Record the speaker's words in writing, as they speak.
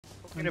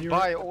I'm gonna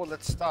buy all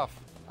that stuff.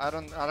 I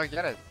don't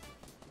get it.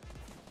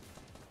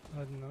 I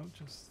don't know,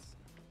 just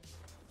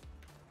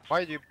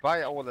Why do you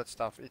buy all that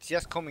stuff? It's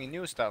just coming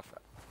new stuff.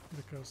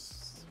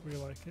 because we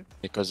like it.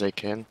 Because I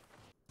can.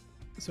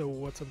 So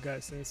what's up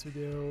guys, in this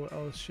video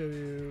I'll show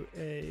you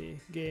a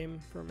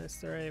game from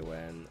yesterday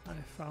when I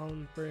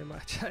found pretty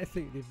much I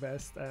think the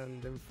best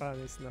and the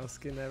funniest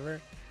noskin ever.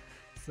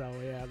 So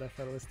yeah,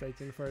 definitely stay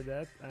tuned for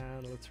that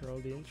and let's roll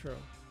the intro.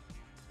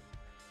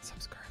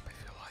 Subscribe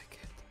if you like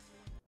it.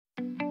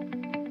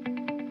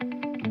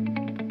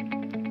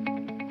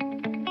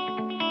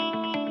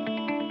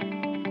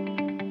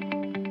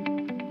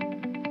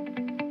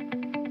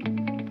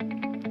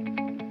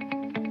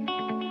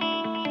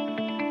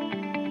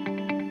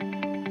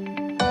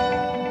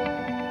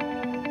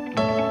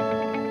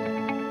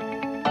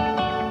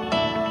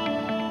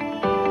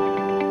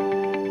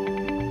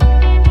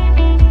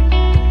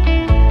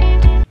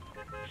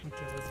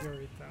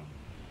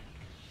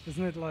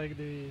 Isn't it like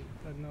the,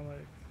 I don't know,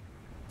 like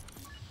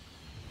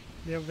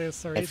the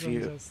obvious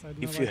reason just, I don't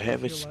know, if you like,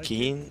 have a like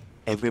skin,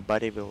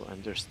 everybody will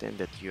understand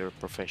that you're a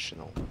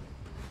professional.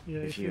 Yeah,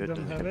 if you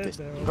don't have it,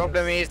 the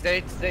problem is they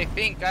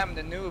think I'm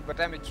the noob, but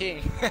I'm the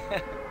king.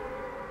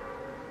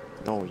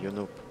 No, you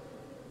noob.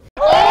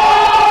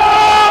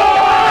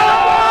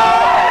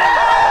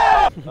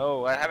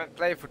 Oh, I haven't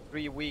played for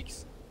 3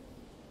 weeks.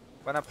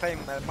 When I play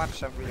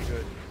much, I'm really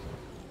good.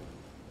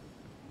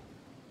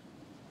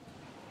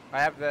 I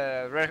have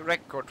the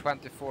record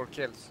 24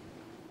 kills.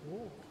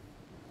 Oh,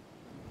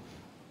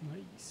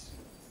 nice.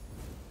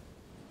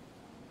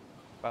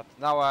 But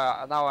now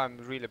I'm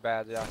really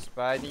bad, yes.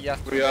 But I need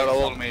just 3 hours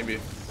long maybe.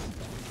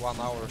 1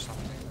 hour or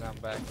something, and I'm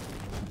back.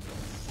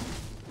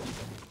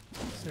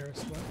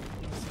 Seriously?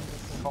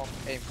 Can't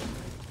aim.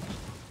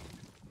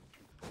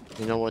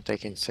 You know what I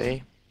can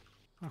say?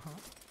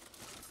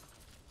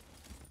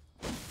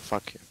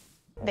 Fuck you.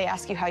 They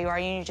ask you how you are,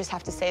 and you just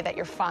have to say that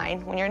you're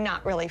fine when you're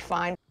not really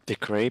fine. The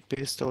gray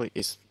pistol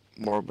is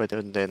more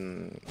better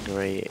than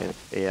gray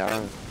AR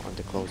on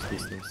the close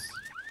distance.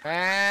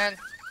 Man,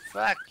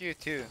 fuck you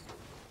too.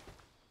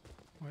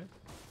 What?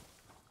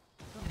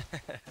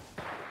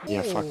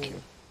 Yeah, fuck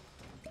you.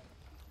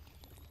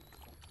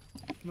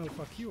 No,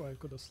 fuck you, I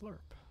got a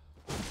slurp.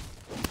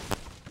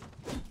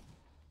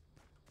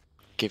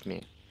 Give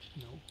me.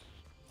 No.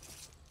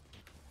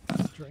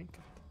 Drink it.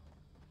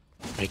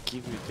 I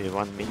give you the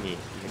 1 mini, you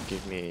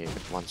give me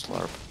 1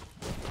 slurp.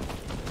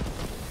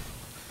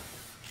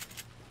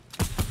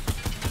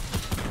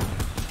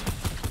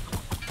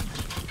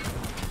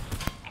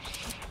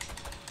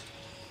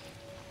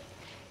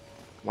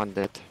 One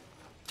dead.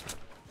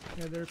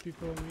 Yeah, there are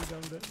people on me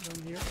down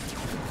here.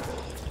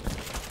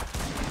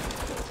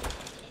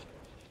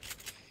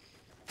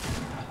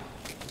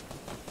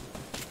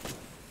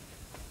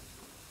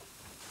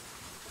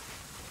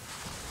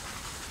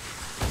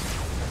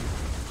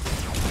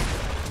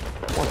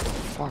 What the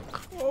fuck?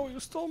 Oh, you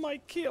stole my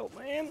kill,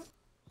 man!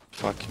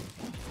 Fuck you.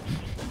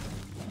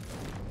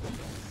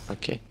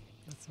 Okay.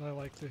 That's what I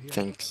like to hear.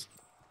 Thanks.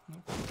 No.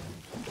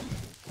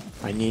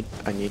 I need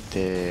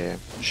the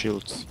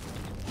shields.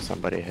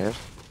 Somebody have?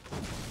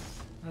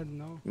 I don't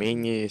know.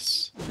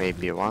 Minis,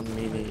 maybe 1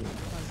 mini. I maybe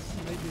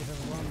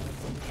have one, but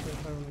I'm not sure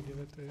if I want to give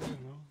it to you, you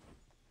know.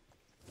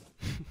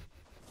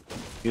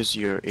 Use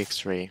your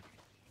X-ray.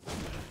 I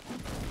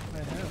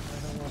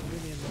have 1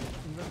 mini in my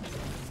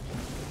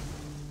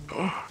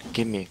inventory.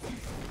 Give me.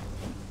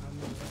 I'm,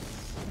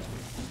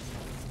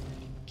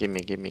 Give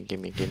me.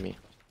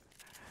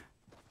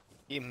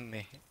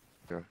 Gimme.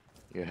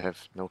 You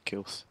have no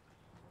kills.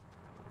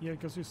 yeah,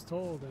 because you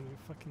stole them, you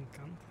fucking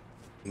cunt.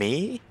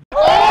 Me?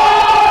 Okay,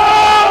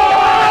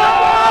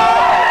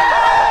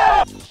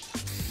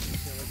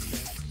 let's go.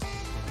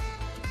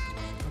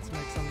 Let's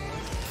make some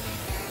noise.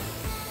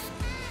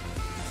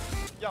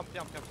 Jump.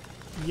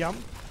 Yum.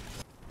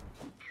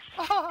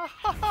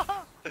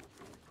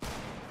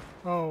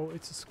 Oh,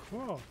 it's a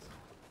squad.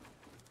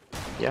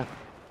 Yeah.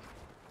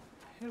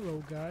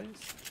 Hello,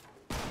 guys.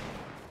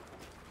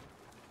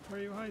 Where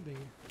are you hiding?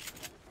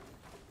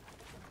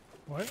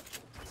 What?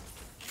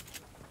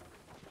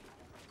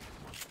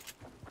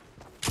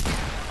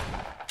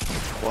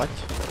 What?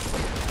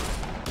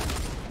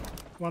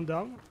 One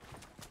down.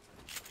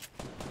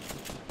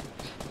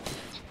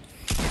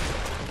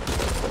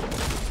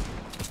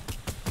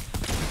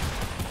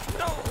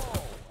 No!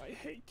 I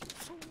hate you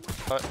so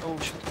much. Oh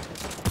shit.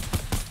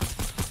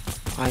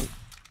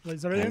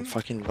 Laser I'm in.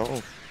 fucking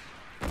low.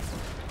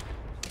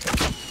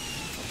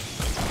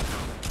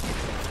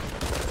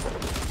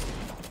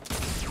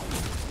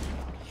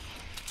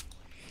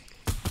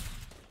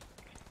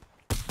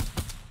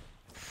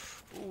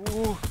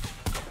 Ooh.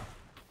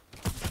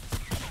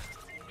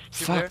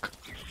 Fuck!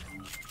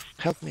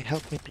 Help me,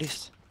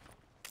 please.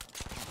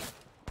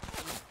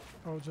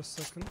 Oh, just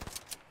a second.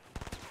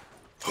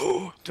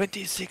 Oh,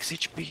 26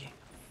 HP.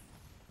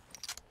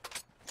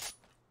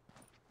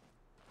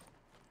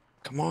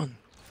 Come on.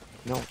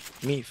 No,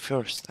 me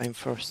first. I'm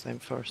first. Do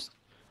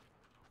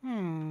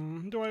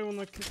I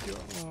wanna kick you?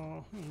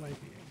 Oh, maybe.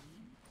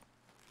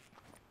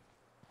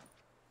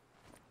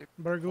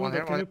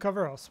 Bergluda, can you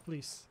cover us,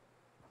 please?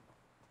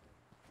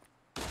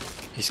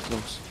 He's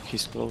close.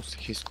 He's close.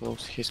 He's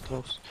close. He's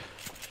close.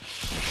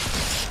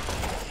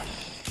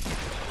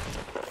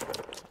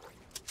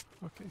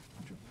 Okay.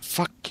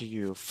 Fuck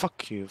you.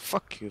 Fuck you.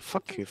 Fuck you.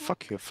 Fuck you.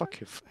 Fuck you. Fuck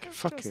you. Fuck you.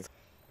 Fuck you.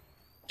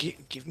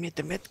 Give me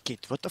the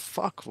medkit. What the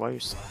fuck? Why you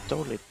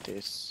stole it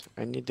this?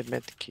 I need the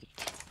medkit.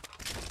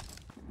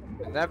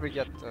 I never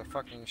get a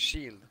fucking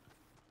shield.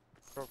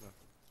 Problem.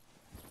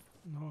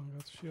 No, I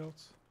got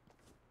shields.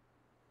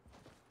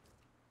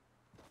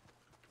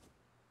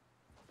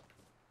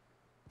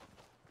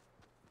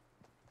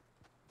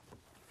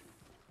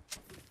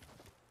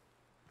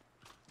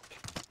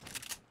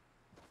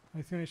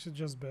 I think I should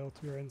just build.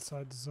 We're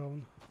inside the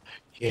zone.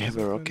 You have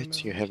a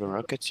rocket. You have a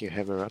rocket. You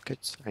have a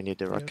rocket. I need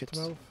the Yeah, rockets.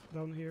 12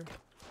 down here.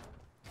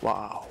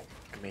 Wow.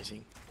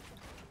 Amazing.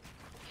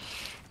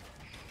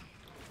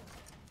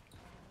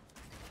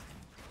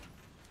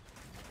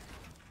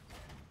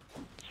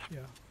 Yeah.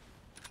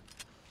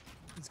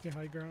 Let's get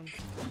high ground.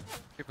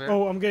 People here?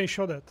 Oh, I'm getting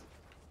shot at.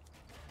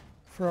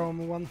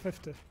 From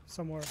 150,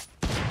 somewhere.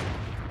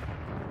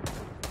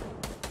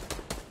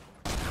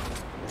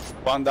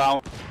 One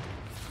down.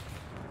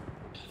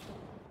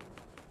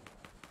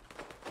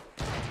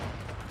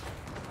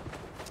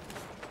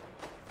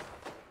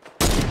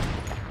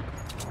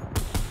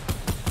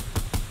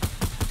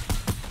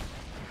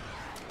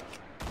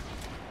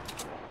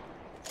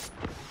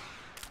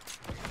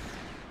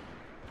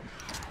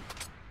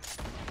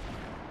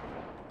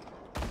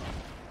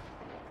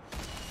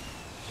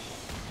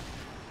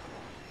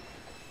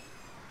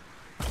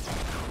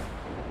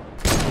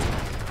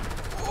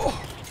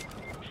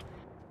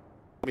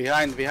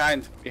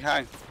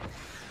 Behind.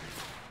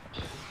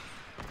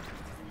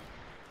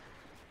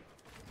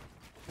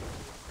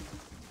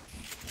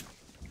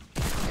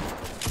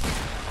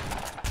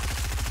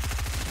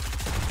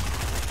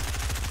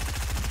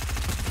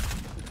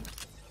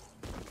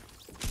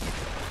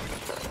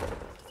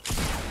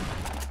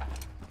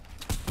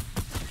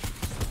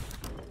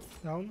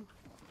 Down.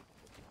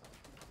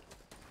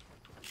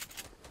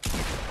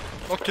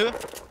 Knock 2.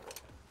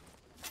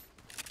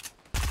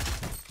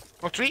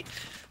 Knock 3.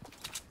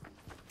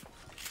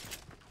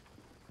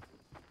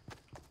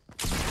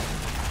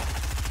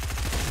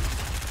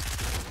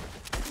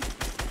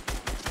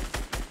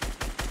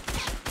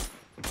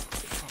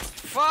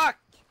 Fuck!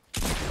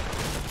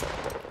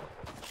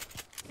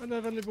 I don't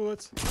have any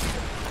bullets.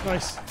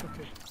 Nice.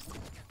 Okay.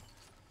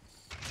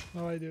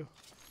 Now I do.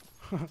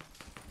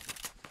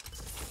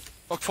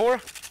 Knock 4.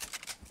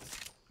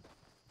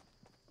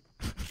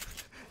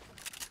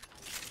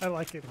 I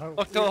like it. How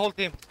Knock the whole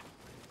team.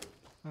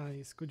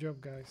 nice. Good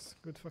job, guys.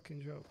 Good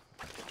fucking job.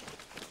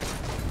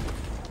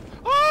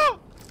 Oh!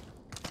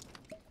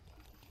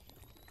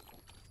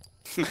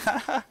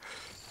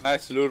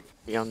 Nice slurp.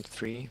 Beyond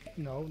 3.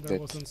 No, that Dead.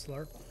 wasn't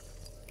slurp.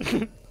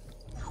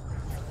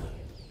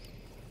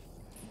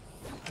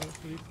 Oh,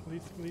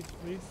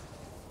 please.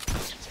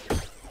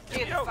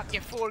 Get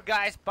fucking 4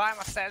 guys by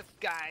myself,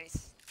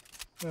 guys.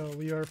 Well,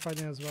 we are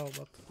fighting as well,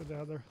 but with the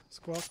other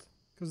squad.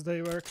 Because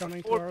they were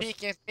coming to 4 ours.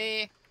 peeking at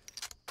me.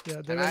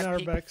 Yeah, they and were I in our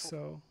peeked back, before.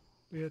 so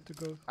we had to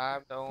go.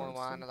 I'm the only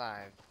Awesome. one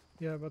alive.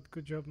 Yeah, but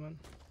good job, man.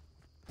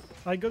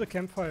 I got a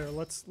campfire.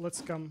 Let's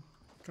come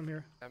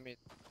here. I mean,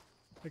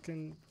 I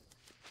can.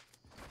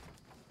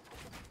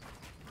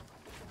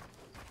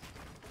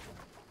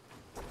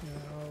 Yeah,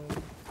 I'll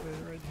put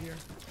it right here.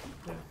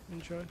 Yeah,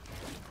 enjoy.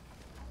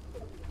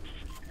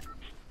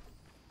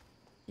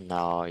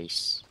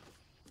 Nice.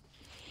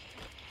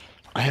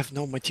 I have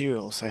no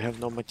materials. I have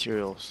no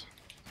materials.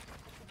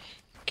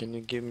 Can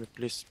you give me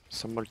please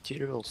some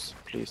materials,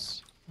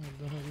 please? I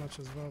don't have much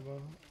as well,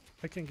 but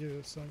I can give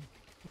you some.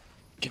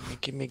 Give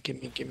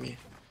me.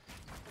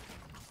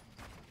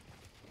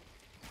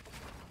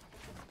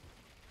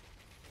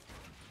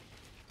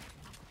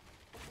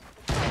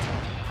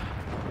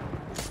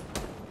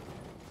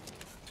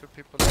 two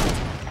people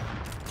left.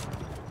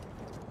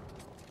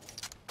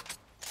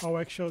 Oh,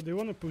 actually, do you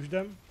want to push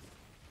them?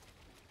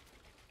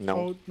 No.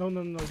 Oh, no.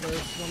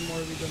 There's one more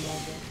we don't know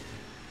about.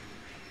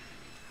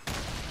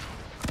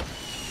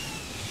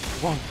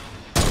 One.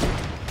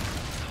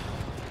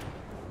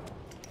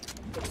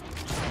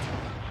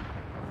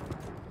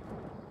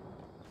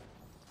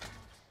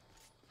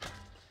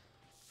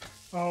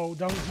 Oh,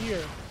 down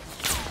here.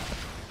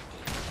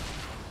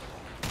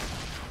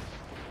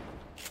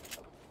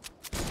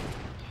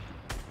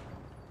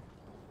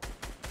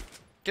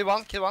 Kill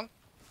one.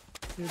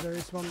 Yeah, there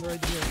is one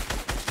right here.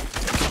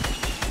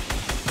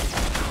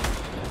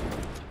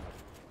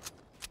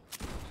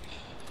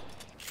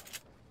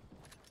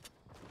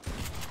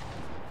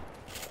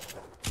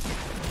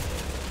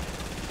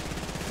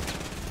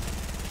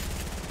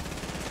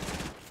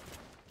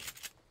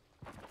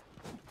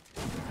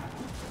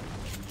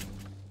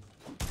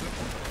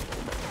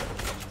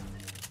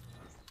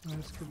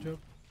 Nice, good job.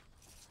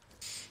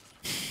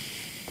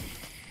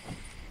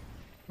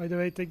 By the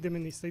way, take the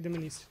minis.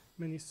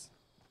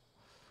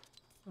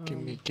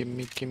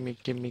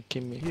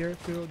 Gimme. Here,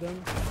 2 of them.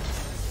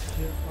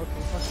 Here, okay,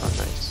 Oh, fast.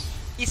 nice.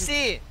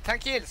 Easy! 10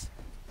 kills!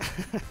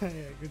 Yeah,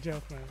 good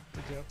job, man.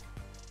 Good job.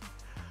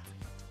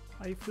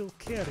 I feel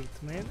carried,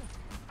 man.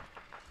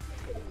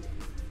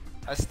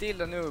 I'm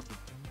still a noob.